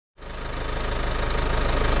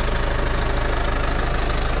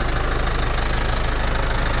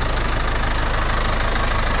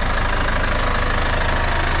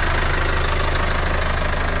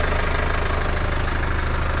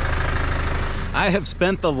I have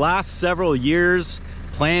spent the last several years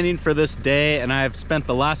planning for this day, and I have spent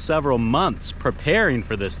the last several months preparing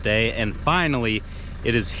for this day, and finally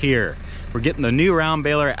it is here. We're getting the new round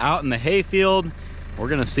baler out in the hayfield. We're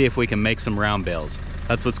gonna see if we can make some round bales.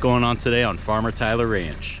 That's what's going on today on Farmer Tyler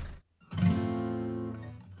Ranch.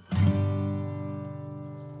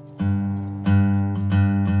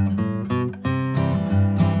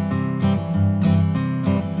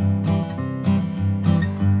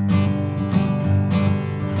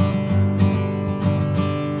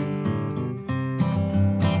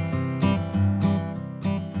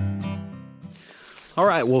 All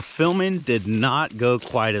right, well, filming did not go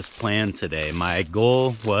quite as planned today. My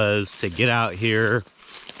goal was to get out here,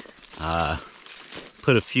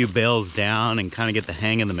 put a few bales down and kind of get the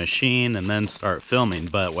hang of the machine and then start filming.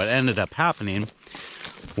 But what ended up happening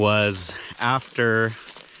was after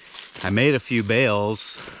I made a few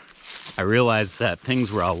bales, I realized that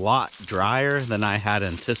things were a lot drier than I had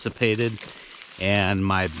anticipated, and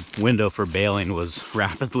my window for baling was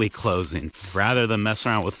rapidly closing. Rather than mess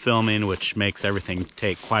around with filming, which makes everything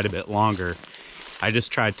take quite a bit longer, I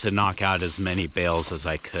just tried to knock out as many bales as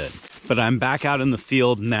I could. But I'm back out in the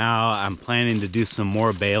field now. I'm planning to do some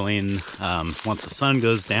more baling once the sun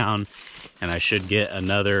goes down, and I should get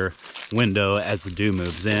another window as the dew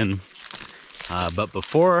moves in. But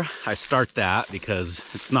before I start that, because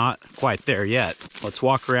it's not quite there yet, let's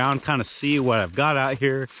walk around, kind of see what I've got out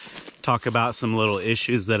here, talk about some little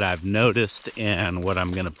issues that I've noticed and what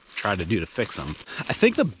I'm gonna try to do to fix them. I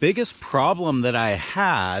think the biggest problem that I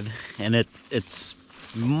had, and it's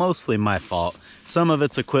mostly my fault, some of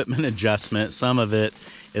it's equipment adjustment, some of it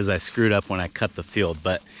is I screwed up when I cut the field.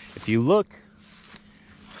 But if you look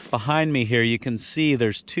behind me here, you can see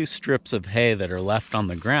there's two strips of hay that are left on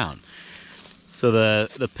the ground. So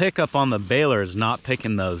the pickup on the baler is not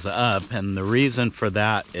picking those up, and the reason for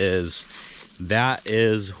that is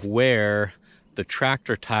where the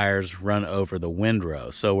tractor tires run over the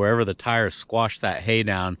windrow. So wherever the tires squash that hay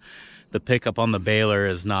down, the pickup on the baler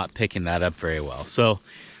is not picking that up very well. So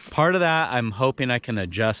part of that I'm hoping I can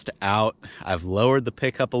adjust out. I've lowered the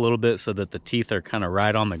pickup a little bit so that the teeth are kind of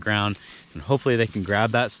right on the ground, and hopefully they can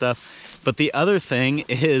grab that stuff. But the other thing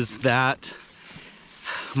is that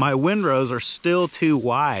my windrows are still too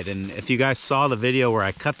wide, and if you guys saw the video where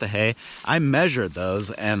I cut the hay, I measured those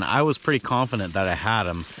and I was pretty confident that I had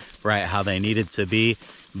them right how they needed to be.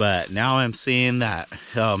 But now I'm seeing that,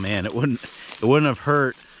 oh man, it wouldn't have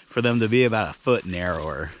hurt for them to be about a foot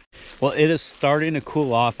narrower. Well, it is starting to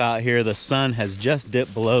cool off out here. The sun has just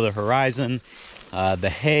dipped below the horizon. The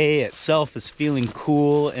hay itself is feeling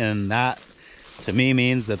cool, and that to me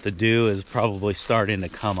means that the dew is probably starting to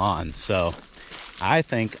come on. So I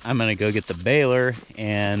think I'm gonna go get the baler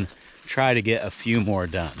and try to get a few more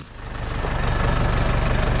done.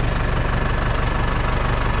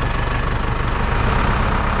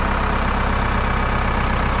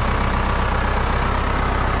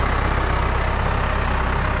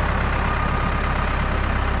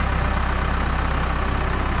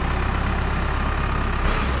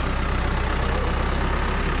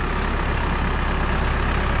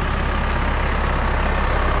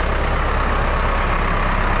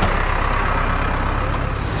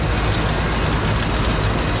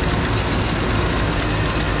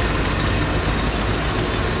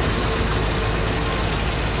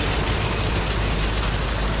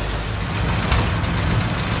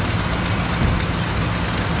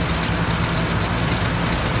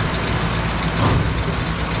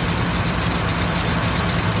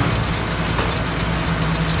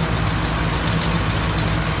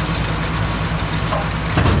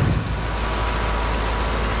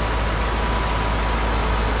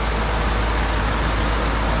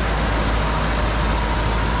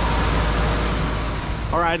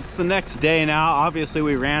 Alright, it's the next day now. Obviously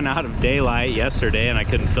we ran out of daylight yesterday and I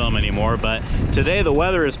couldn't film anymore, but today the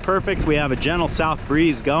weather is perfect. We have a gentle south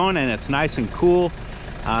breeze going and it's nice and cool.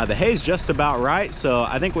 The hay's just about right, so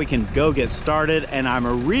I think we can go get started, and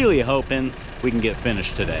I'm really hoping we can get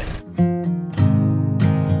finished today.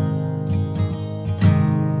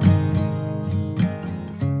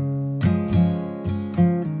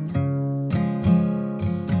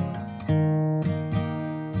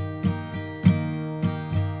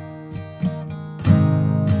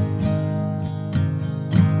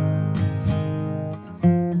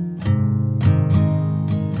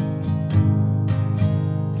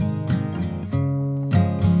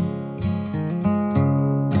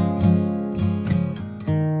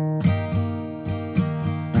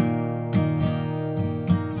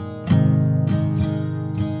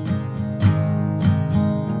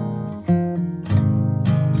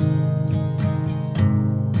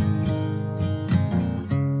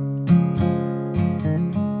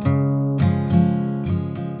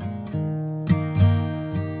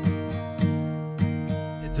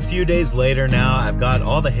 few days later now, I've got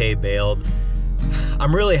all the hay baled.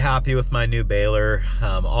 I'm really happy with my new baler.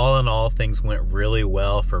 All in all, things went really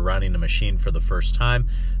well for running a machine for the first time.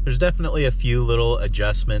 There's definitely a few little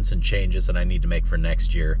adjustments and changes that I need to make for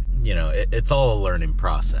next year. You know, it's all a learning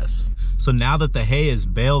process. So now that the hay is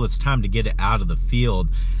baled, it's time to get it out of the field.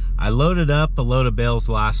 I loaded up a load of bales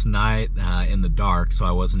last night in the dark, so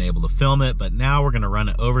I wasn't able to film it, but now we're gonna run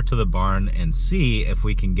it over to the barn and see if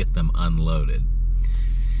we can get them unloaded.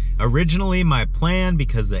 Originally, my plan,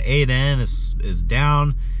 because the 8N is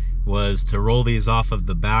down, was to roll these off of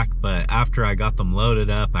the back, but after I got them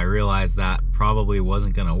loaded up, I realized that probably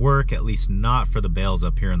wasn't gonna work, at least not for the bales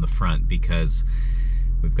up here in the front, because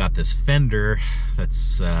we've got this fender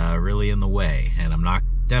that's really in the way, and I'm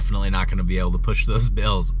definitely not gonna be able to push those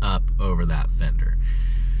bales up over that fender.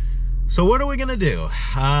 So what are we gonna do?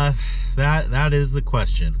 That is the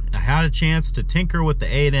question. I had a chance to tinker with the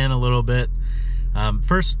 8N a little bit.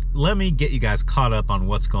 First, let me get you guys caught up on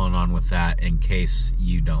what's going on with that in case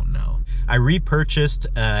you don't know. I repurchased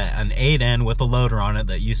an 8N with a loader on it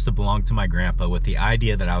that used to belong to my grandpa with the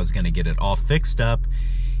idea that I was going to get it all fixed up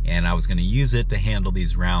and I was going to use it to handle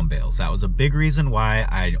these round bales. That was a big reason why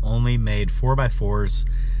I only made 4x4s,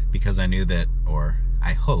 because I knew that, or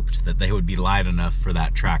I hoped that they would be light enough for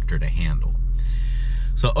that tractor to handle.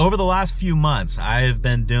 So over the last few months, I've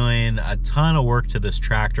been doing a ton of work to this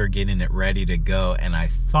tractor, getting it ready to go, and I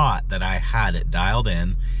thought that I had it dialed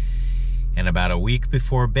in, and about a week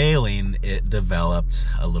before baling, it developed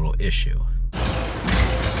a little issue.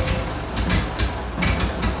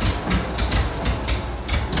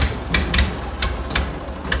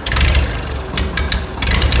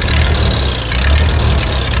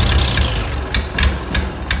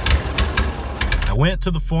 I went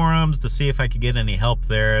to the forums to see if I could get any help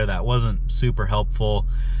there. That wasn't super helpful,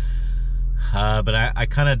 but I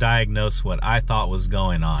kind of diagnosed what I thought was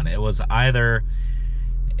going on. It was either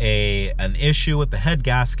an issue with the head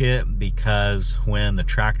gasket, because when the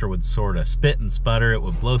tractor would sort of spit and sputter, it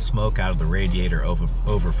would blow smoke out of the radiator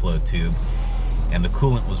overflow tube, and the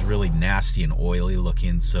coolant was really nasty and oily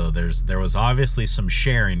looking, so there was obviously some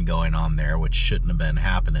sharing going on there, which shouldn't have been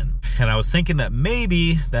happening. And I was thinking that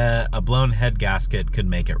maybe a blown head gasket could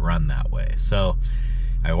make it run that way. So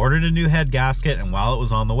I ordered a new head gasket, and while it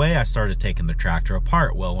was on the way, I started taking the tractor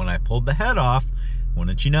apart. Well, when I pulled the head off,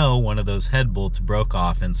 wouldn't you know, one of those head bolts broke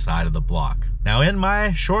off inside of the block. Now, in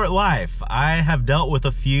my short life, I have dealt with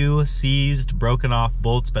a few seized, broken off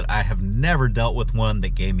bolts, but I have never dealt with one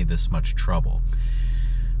that gave me this much trouble.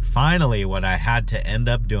 Finally, what I had to end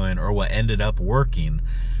up doing, or what ended up working,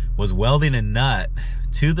 was welding a nut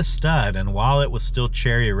to the stud, and while it was still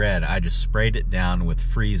cherry red, I just sprayed it down with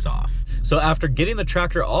freeze off. So after getting the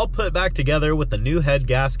tractor all put back together with the new head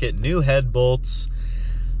gasket, new head bolts,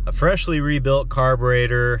 a freshly rebuilt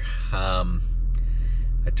carburetor, I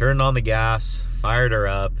turned on the gas, fired her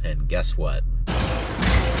up, and guess what?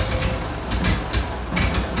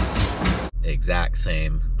 Exact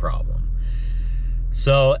same problem.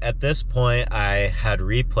 So at this point, I had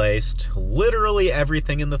replaced literally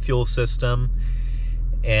everything in the fuel system,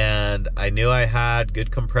 and I knew I had good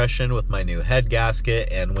compression with my new head gasket,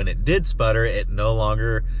 and when it did sputter, it no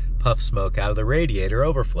longer puffed smoke out of the radiator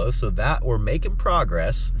overflow, so that we're making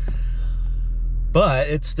progress, but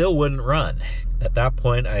it still wouldn't run. At that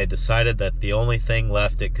point, I had decided that the only thing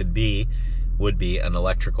left it could be would be an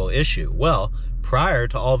electrical issue. Well, prior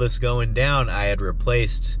to all this going down, I had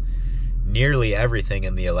replaced nearly everything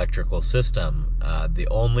in the electrical system. The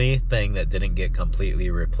only thing that didn't get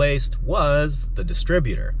completely replaced was the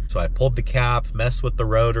distributor. So I pulled the cap, messed with the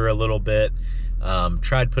rotor a little bit,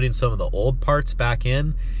 tried putting some of the old parts back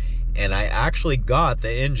in, and I actually got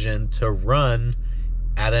the engine to run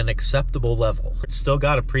at an acceptable level. It's still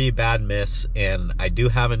got a pretty bad miss, and I do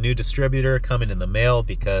have a new distributor coming in the mail,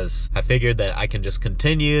 because I figured that I can just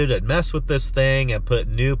continue to mess with this thing and put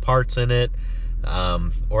new parts in it,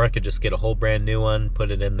 or I could just get a whole brand new one, put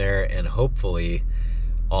it in there, and hopefully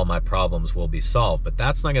all my problems will be solved. But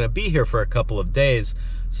that's not going to be here for a couple of days,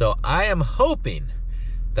 so I am hoping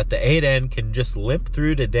that the 8N can just limp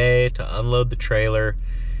through today to unload the trailer,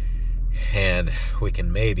 and we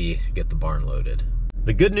can maybe get the barn loaded.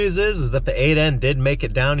 The good news is that the 8N did make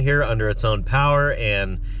it down here under its own power,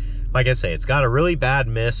 and like I say, it's got a really bad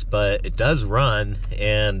miss, but it does run,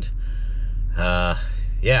 and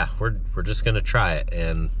yeah, we're just gonna try it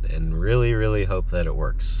and really hope that it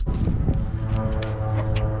works.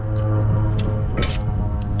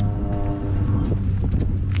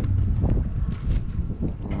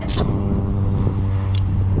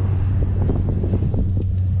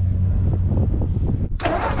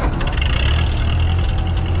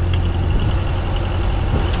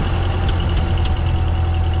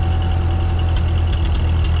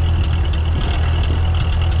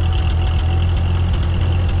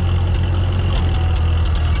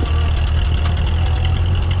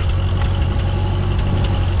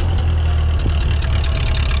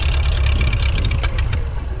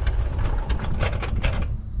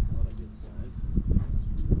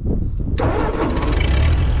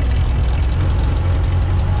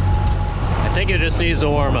 think it just needs to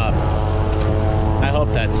warm up. I hope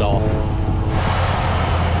that's all.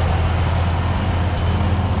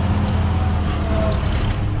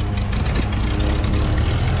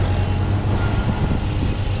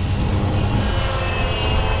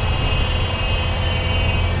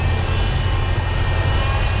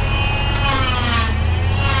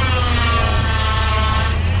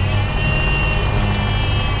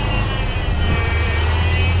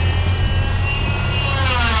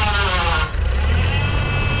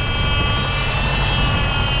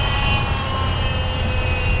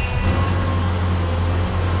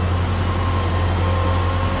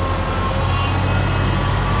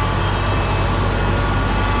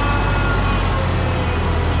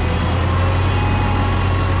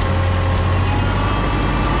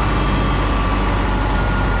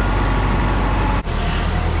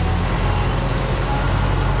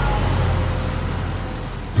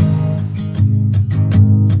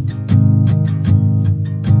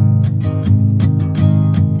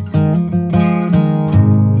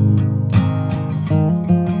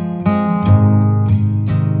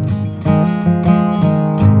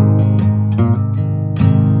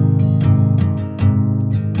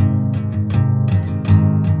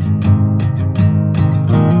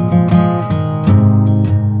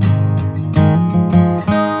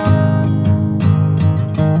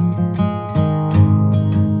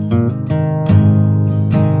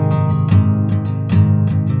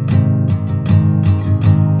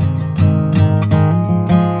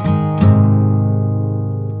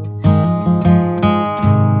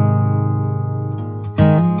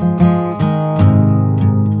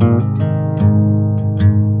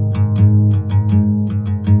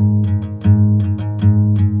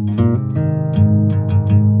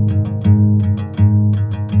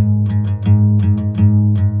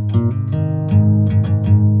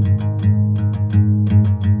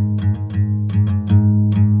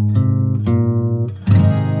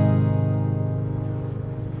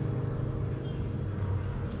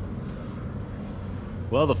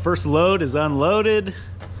 Well, the first load is unloaded.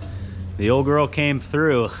 The old girl came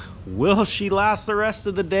through. Will she last the rest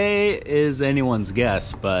of the day is anyone's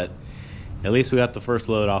guess, but at least we got the first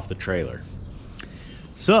load off the trailer.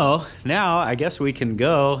 So now I guess we can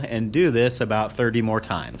go and do this about 30 more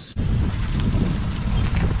times.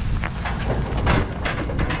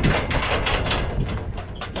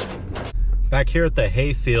 Back here at the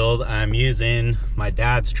hayfield, I'm using my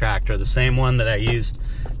dad's tractor, the same one that I used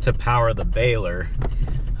to power the baler.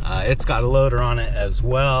 It's got a loader on it as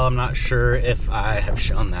well. I'm not sure if I have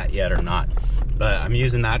shown that yet or not, but I'm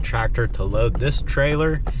using that tractor to load this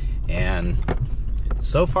trailer, and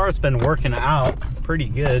so far it's been working out pretty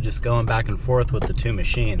good, just going back and forth with the two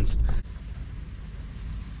machines.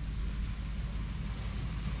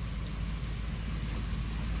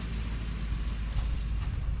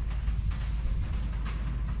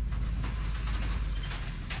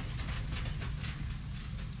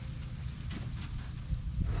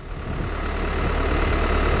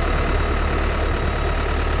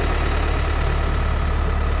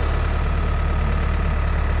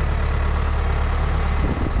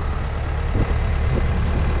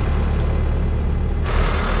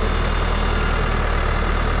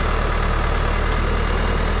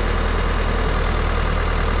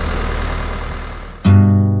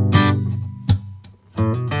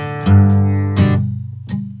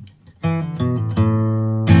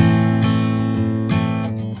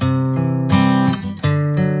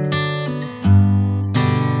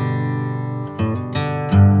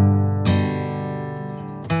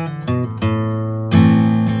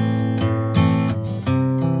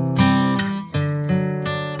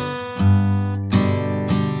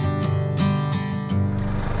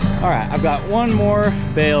 All right, I've got one more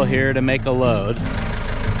bale here to make a load,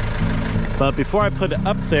 but before I put it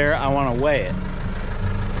up there, I want to weigh it.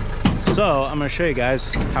 So I'm going to show you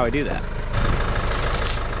guys how I do that.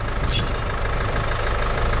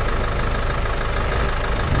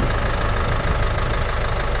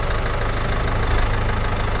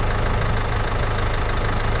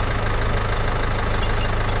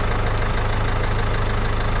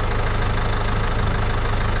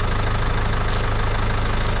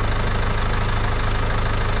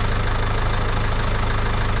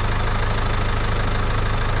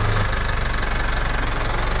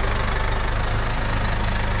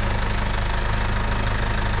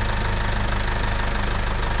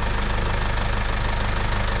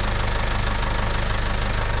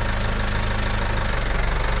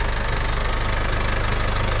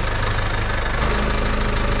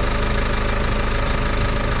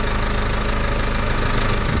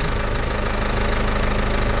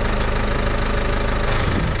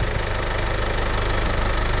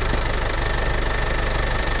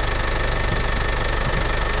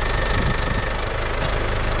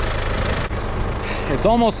 It's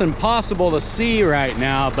almost impossible to see right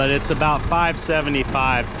now, but it's about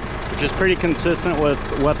 575, which is pretty consistent with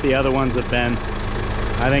what the other ones have been.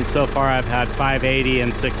 I think so far I've had 580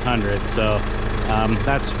 and 600, so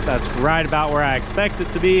that's right about where I expect it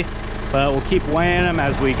to be, but we'll keep weighing them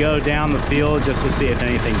as we go down the field just to see if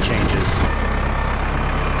anything changes.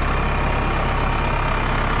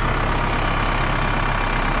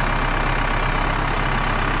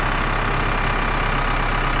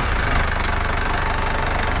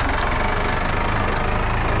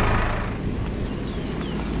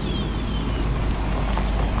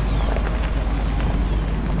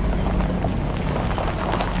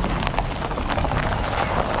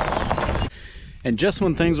 And just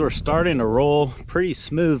when things were starting to roll pretty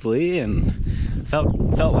smoothly and felt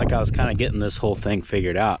like I was kind of getting this whole thing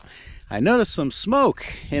figured out, I noticed some smoke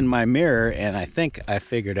in my mirror, and I think I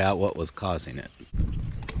figured out what was causing it.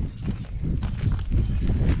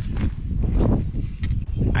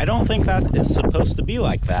 I don't think that is supposed to be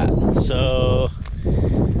like that. So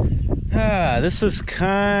this is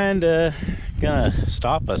kind of gonna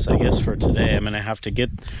stop us, I guess, for today. I'm gonna have to get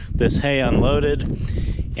this hay unloaded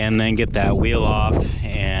and then get that wheel off,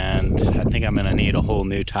 and I think I'm gonna need a whole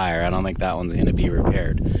new tire. I don't think that one's gonna be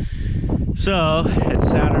repaired. So it's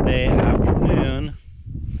Saturday afternoon,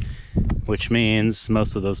 which means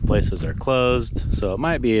most of those places are closed, so it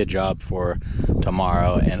might be a job for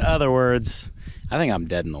tomorrow. In other words, I think I'm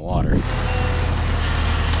dead in the water.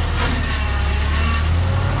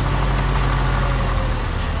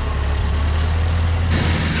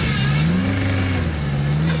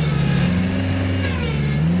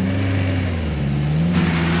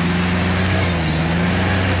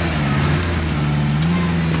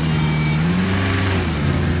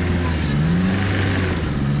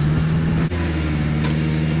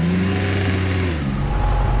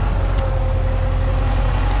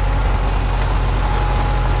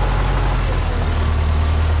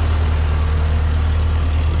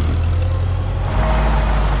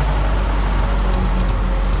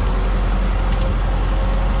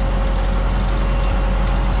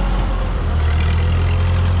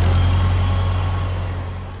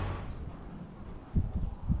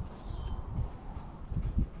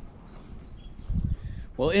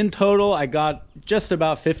 Well, in total, I got just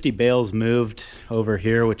about 50 bales moved over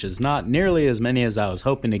here, which is not nearly as many as I was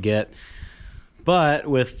hoping to get. But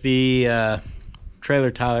with the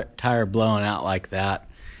trailer tire blowing out like that,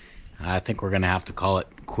 I think we're gonna have to call it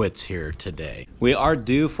quits here today. We are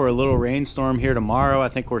due for a little rainstorm here tomorrow. I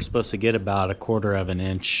think we're supposed to get about 1/4 of an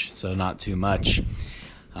inch, so not too much.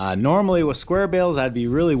 Normally with square bales, I'd be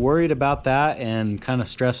really worried about that and kind of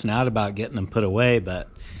stressing out about getting them put away, but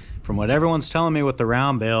from what everyone's telling me with the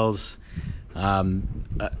round bales,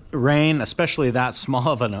 rain, especially that small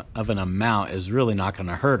of an amount, is really not going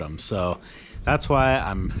to hurt them. So that's why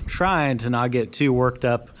I'm trying to not get too worked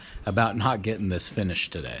up about not getting this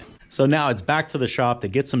finished today. So now it's back to the shop to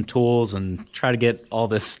get some tools and try to get all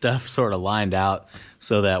this stuff sort of lined out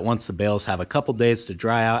so that once the bales have a couple days to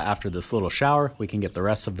dry out after this little shower, we can get the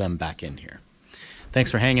rest of them back in here.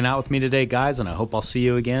 Thanks for hanging out with me today, guys, and I hope I'll see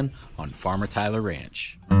you again on Farmer Tyler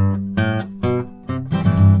Ranch.